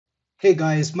Hey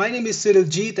guys, my name is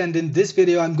Cyriljeet, and in this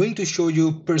video I'm going to show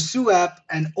you PursueApp,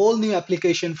 an all new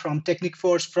application from Technic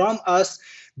from us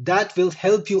that will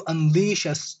help you unleash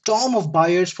a storm of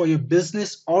buyers for your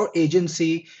business or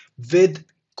agency with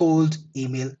cold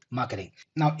email marketing.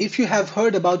 Now, if you have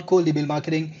heard about cold email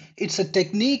marketing, it's a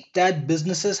technique that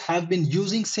businesses have been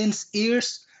using since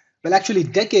years, well, actually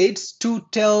decades, to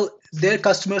tell their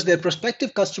customers, their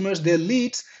prospective customers, their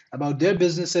leads about their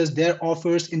businesses, their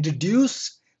offers,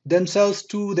 introduce themselves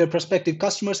to their prospective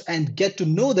customers and get to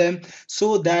know them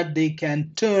so that they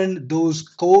can turn those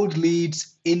cold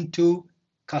leads into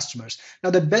customers.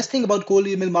 Now, the best thing about cold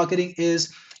email marketing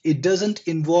is it doesn't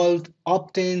involve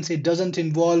opt-ins, it doesn't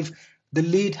involve the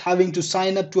lead having to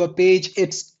sign up to a page.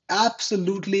 It's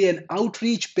absolutely an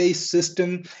outreach based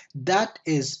system that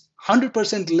is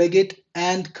 100% legit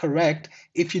and correct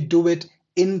if you do it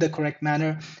in the correct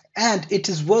manner. And it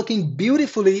is working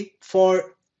beautifully for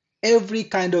every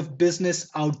kind of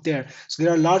business out there. So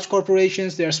there are large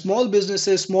corporations, there are small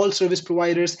businesses, small service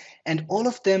providers, and all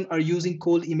of them are using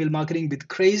cold email marketing with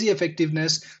crazy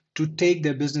effectiveness to take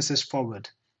their businesses forward.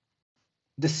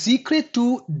 The secret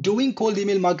to doing cold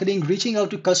email marketing, reaching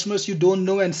out to customers you don't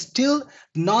know and still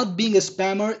not being a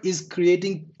spammer, is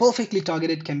creating perfectly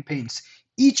targeted campaigns.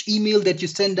 Each email that you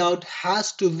send out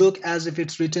has to look as if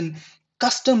it's written,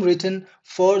 custom written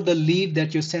for the lead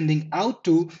that you're sending out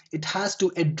to. It has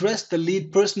to address the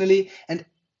lead personally, and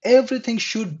everything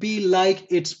should be like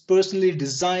it's personally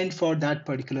designed for that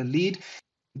particular lead.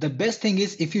 The best thing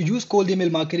is, if you use cold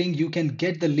email marketing, you can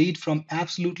get the lead from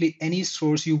absolutely any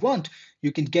source you want.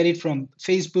 You can get it from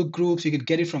Facebook groups, you can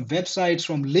get it from websites,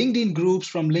 from LinkedIn groups,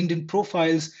 from LinkedIn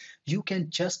profiles. You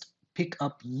can just pick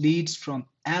up leads from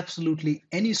absolutely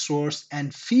any source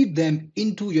and feed them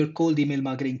into your cold email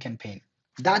marketing campaign.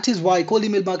 That is why cold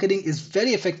email marketing is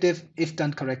very effective if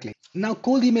done correctly. Now,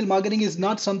 cold email marketing is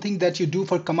not something that you do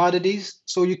for commodities,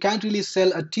 so you can't really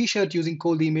sell a t-shirt using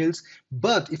cold emails.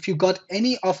 But if you got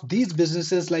any of these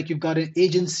businesses, like you've got an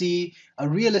agency, a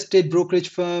real estate brokerage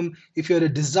firm, if you're a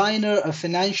designer, a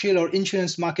financial or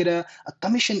insurance marketer, a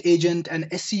commission agent, an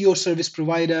SEO service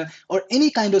provider, or any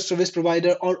kind of service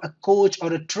provider, or a coach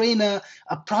or a trainer,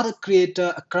 a product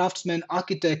creator, a craftsman,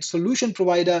 architect, solution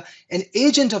provider, an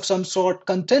agent of some sort,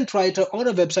 content writer, or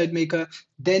a website maker,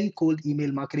 then cold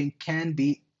email marketing can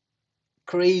be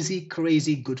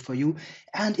crazy good for you.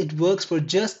 And it works for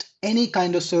just any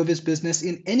kind of service business,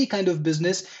 in any kind of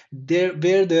business there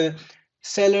where the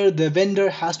seller, the vendor,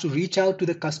 has to reach out to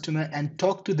the customer and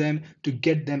talk to them to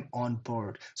get them on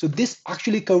board. So this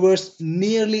actually covers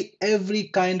nearly every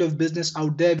kind of business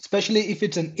out there, especially if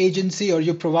it's an agency or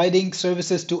you're providing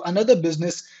services to another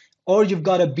business, or you've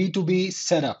got a B2B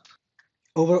setup.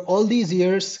 Over all these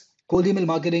years, cold email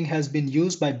marketing has been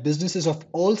used by businesses of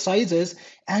all sizes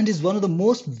and is one of the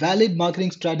most valid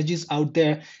marketing strategies out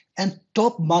there. And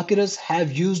top marketers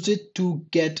have used it to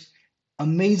get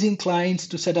amazing clients,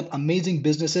 to set up amazing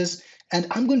businesses. And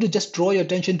I'm going to just draw your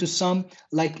attention to some,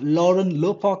 like Lauren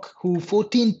Lopock, who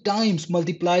 14 times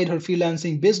multiplied her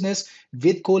freelancing business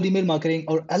with cold email marketing,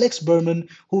 or Alex Berman,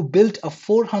 who built a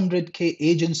 400K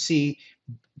agency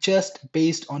just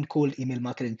based on cold email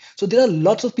marketing. So there are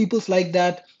lots of people like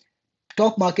that.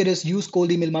 Top marketers use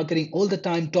cold email marketing all the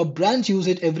time. Top brands use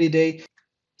it every day.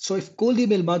 So if cold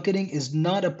email marketing is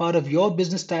not a part of your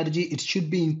business strategy, it should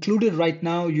be included right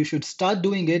now. You should start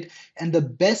doing it. And the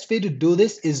best way to do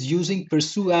this is using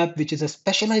PursueApp, which is a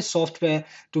specialized software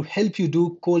to help you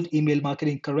do cold email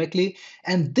marketing correctly.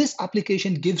 And this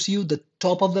application gives you the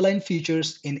top of the line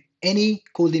features in any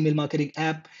cold email marketing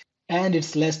app, and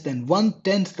it's less than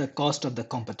 1/10 the cost of the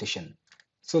competition.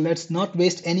 So let's not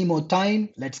waste any more time.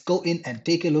 Let's go in and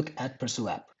take a look at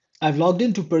PursueApp. I've logged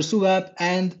into PursueApp,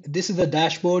 and this is a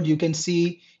dashboard. You can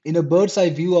see in a bird's eye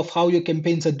view of how your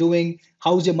campaigns are doing,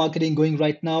 how's your marketing going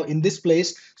right now in this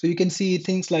place. So you can see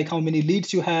things like how many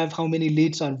leads you have, how many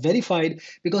leads are verified,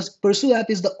 because PursueApp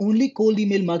is the only cold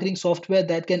email marketing software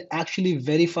that can actually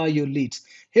verify your leads.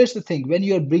 Here's the thing: when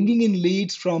you're bringing in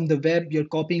leads from the web, you're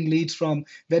copying leads from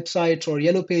websites or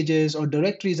yellow pages or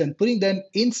directories and putting them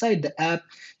inside the app,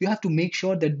 you have to make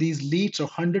sure that these leads are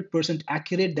 100%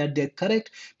 accurate, that they're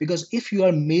correct. Because if you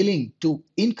are mailing to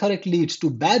incorrect leads, to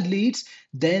bad leads,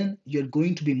 then you're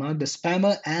going to be marked a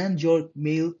spammer and your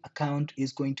mail account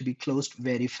is going to be closed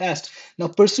very fast. Now,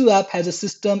 PursueApp has a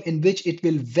system in which it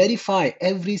will verify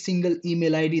every single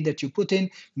email ID that you put in,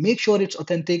 make sure it's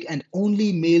authentic, and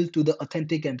only mail to the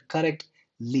authentic and correct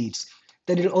leads.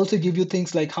 Then it'll also give you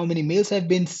things like how many mails have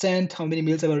been sent, how many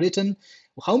mails have been written,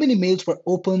 how many mails were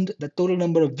opened, the total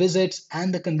number of visits,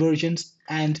 and the conversions.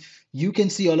 And you can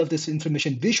see all of this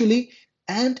information visually.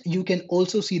 And you can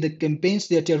also see the campaigns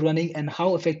that you're running and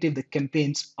how effective the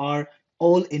campaigns are,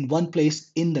 all in one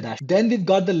place in the dashboard. Then we've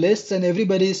got the lists, and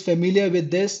everybody is familiar with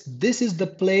this. This is the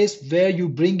place where you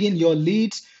bring in your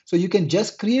leads. So you can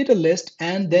just create a list,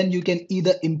 and then you can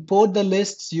either import the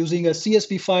lists using a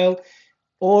CSV file,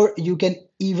 or you can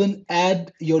even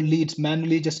add your leads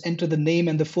manually. Just enter the name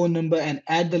and the phone number and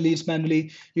add the leads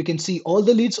manually. You can see all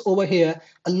the leads over here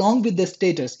along with the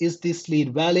status. Is this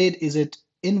lead valid? Is it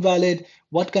invalid?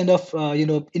 What kind of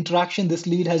interaction this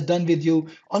lead has done with you?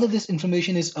 All of this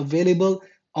information is available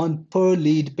on per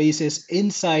lead basis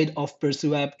inside of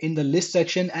PursueApp in the list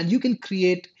section, and you can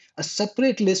create a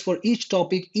separate list for each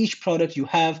topic, each product you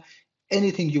have,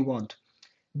 anything you want.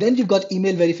 Then you've got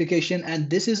email verification, and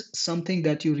this is something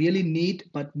that you really need,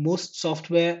 but most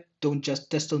software don't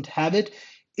have it.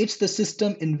 It's the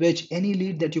system in which any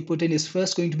lead that you put in is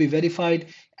first going to be verified,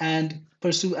 and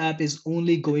Pursue app is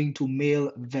only going to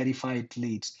mail verified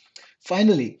leads.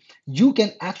 Finally, you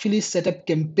can actually set up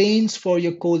campaigns for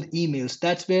your cold emails.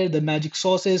 That's where the magic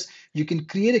sauce is. You can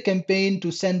create a campaign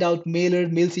to send out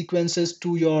mail sequences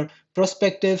to your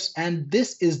prospectives, and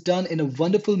this is done in a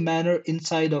wonderful manner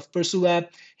inside of Pursue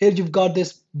app. Here you've got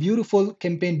this beautiful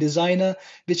campaign designer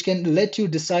which can let you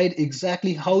decide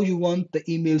exactly how you want the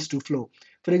emails to flow.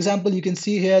 For example, you can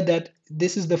see here that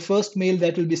this is the first mail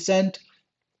that will be sent,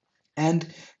 and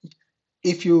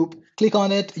if you click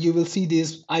on it, you will see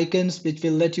these icons which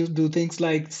will let you do things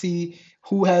like see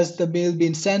who has the mail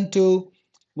been sent to,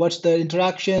 what's the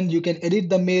interaction. You can edit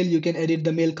the mail, you can edit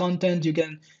the mail content, you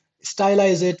can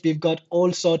stylize it. We've got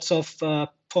all sorts of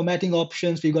formatting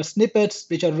options. We've got snippets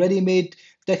which are ready-made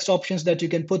text options that you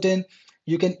can put in.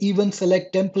 You can even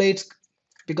select templates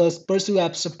because Pursue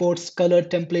app supports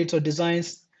colored templates or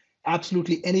designs,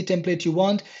 absolutely any template you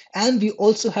want. And we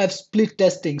also have split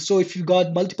testing. So if you've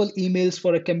got multiple emails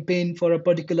for a campaign for a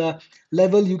particular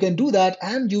level, you can do that,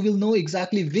 and you will know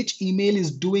exactly which email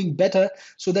is doing better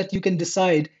so that you can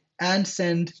decide and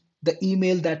send the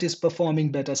email that is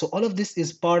performing better. So all of this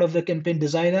is part of the campaign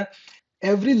designer.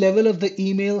 Every level of the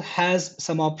email has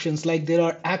some options, like there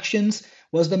are actions.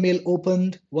 Was the mail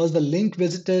opened? Was the link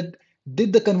visited?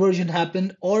 Did the conversion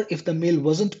happen? Or if the mail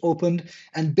wasn't opened,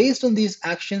 and based on these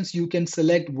actions you can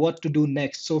select what to do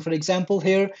next. So for example,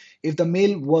 here, if the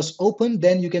mail was opened,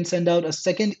 then you can send out a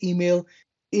second email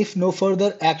if no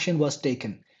further action was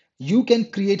taken. You can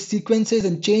create sequences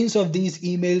and chains of these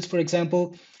emails. For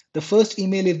example, the first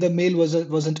email, if the mail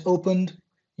wasn't opened,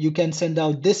 you can send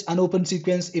out this unopened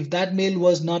sequence. If that mail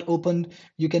was not opened,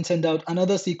 you can send out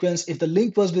another sequence. If the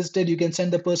link was visited, you can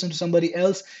send the person to somebody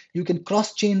else. You can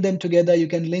cross chain them together. You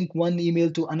can link one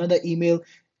email to another email,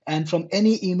 and from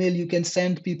any email you can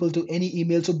send people to any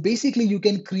email. So basically you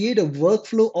can create a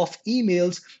workflow of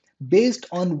emails based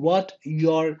on what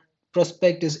your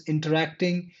prospect is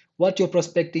interacting, what your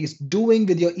prospect is doing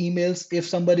with your emails. If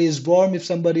somebody is warm, if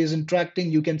somebody is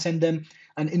interacting, you can send them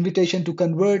an invitation to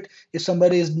convert. If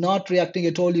somebody is not reacting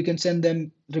at all, you can send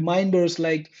them reminders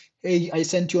like, hey, I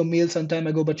sent you a mail some time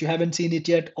ago but you haven't seen it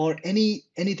yet, or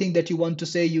anything that you want to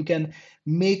say. You can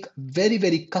make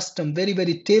very custom, very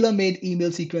tailor-made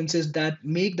email sequences that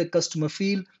make the customer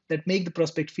feel, that make the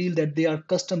prospect feel that they are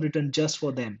custom written just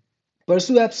for them.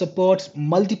 PursueApp supports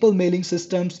multiple mailing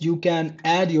systems. You can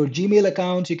add your Gmail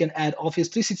accounts, you can add Office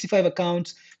 365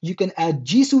 accounts, you can add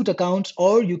G Suite accounts,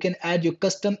 or you can add your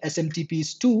custom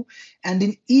SMTPs too. And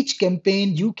in each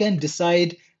campaign, you can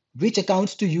decide which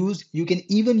accounts to use. You can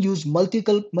even use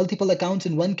multiple accounts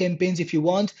in one campaign if you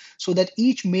want, so that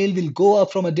each mail will go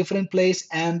up from a different place,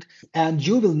 and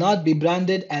you will not be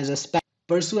branded as a spam.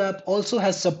 PursueApp also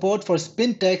has support for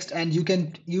spin text, and you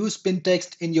can use spin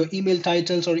text in your email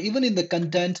titles or even in the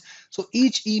content. So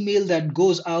each email that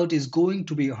goes out is going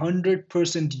to be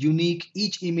 100% unique.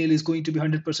 Each email is going to be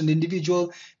 100%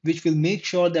 individual, which will make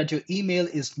sure that your email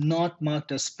is not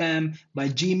marked as spam by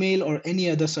Gmail or any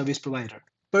other service provider.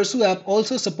 PursueApp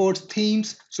also supports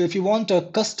themes. So if you want a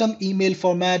custom email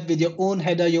format with your own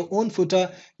header, your own footer,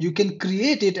 you can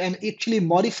create it and actually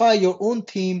modify your own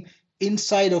theme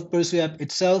inside of PursueApp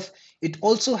itself. It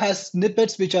also has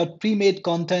snippets which are pre-made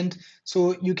content.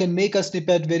 So you can make a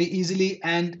snippet very easily.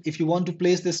 And if you want to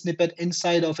place the snippet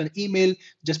inside of an email,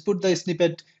 just put the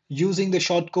snippet using the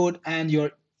shortcode and your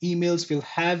emails will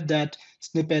have that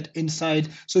snippet inside.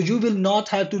 So you will not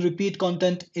have to repeat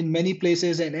content in many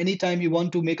places, and anytime you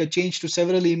want to make a change to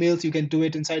several emails, you can do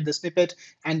it inside the snippet,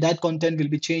 and that content will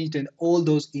be changed in all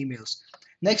those emails.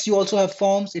 Next, you also have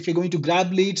forms. If you're going to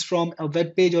grab leads from a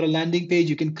web page or a landing page,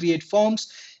 you can create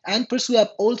forms. And PursueApp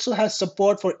also has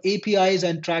support for APIs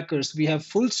and trackers. We have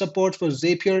full support for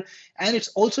Zapier, and it's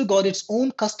also got its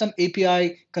own custom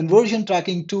API conversion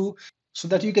tracking too. so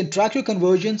that you can track your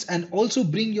conversions and also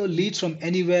bring your leads from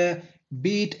anywhere,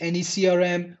 be it any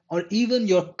CRM or even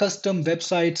your custom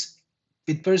websites.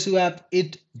 With PursueApp,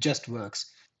 it just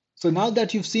works. So now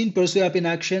that you've seen PursueApp in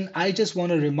action, I just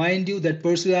want to remind you that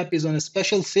PursueApp is on a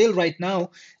special sale right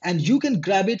now and you can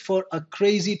grab it for a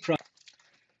crazy price.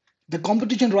 The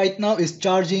competition right now is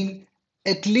charging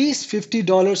at least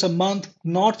 $50 a month,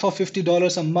 not for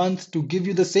 $50 a month to give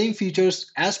you the same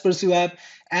features as PursueApp,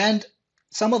 and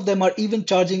some of them are even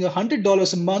charging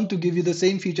 $100 a month to give you the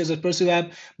same features as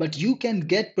PursueApp. But you can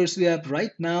get PursueApp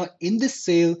right now in this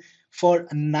sale for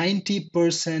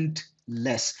 90%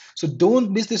 less. So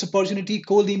don't miss this opportunity.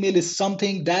 Cold email is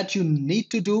something that you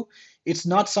need to do. It's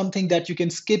not something that you can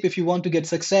skip if you want to get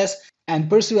success. And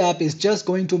Pursue app is just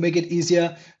going to make it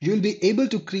easier. You'll be able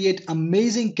to create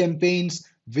amazing campaigns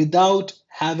without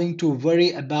having to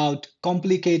worry about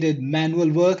complicated manual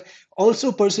work.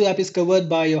 Also, Pursue app is covered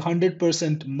by a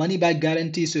 100% money back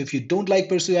guarantee. So if you don't like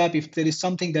Pursue app, if there is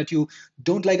something that you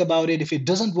don't like about it, if it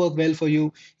doesn't work well for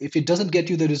you, if it doesn't get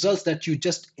you the results that you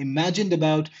just imagined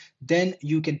about, then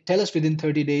you can tell us within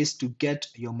 30 days to get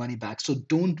your money back. So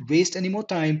don't waste any more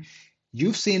time.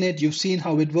 You've seen it, you've seen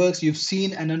how it works, you've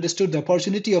seen and understood the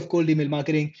opportunity of cold email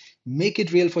marketing. Make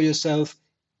it real for yourself.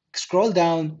 Scroll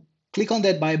down, click on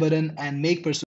that buy button, and make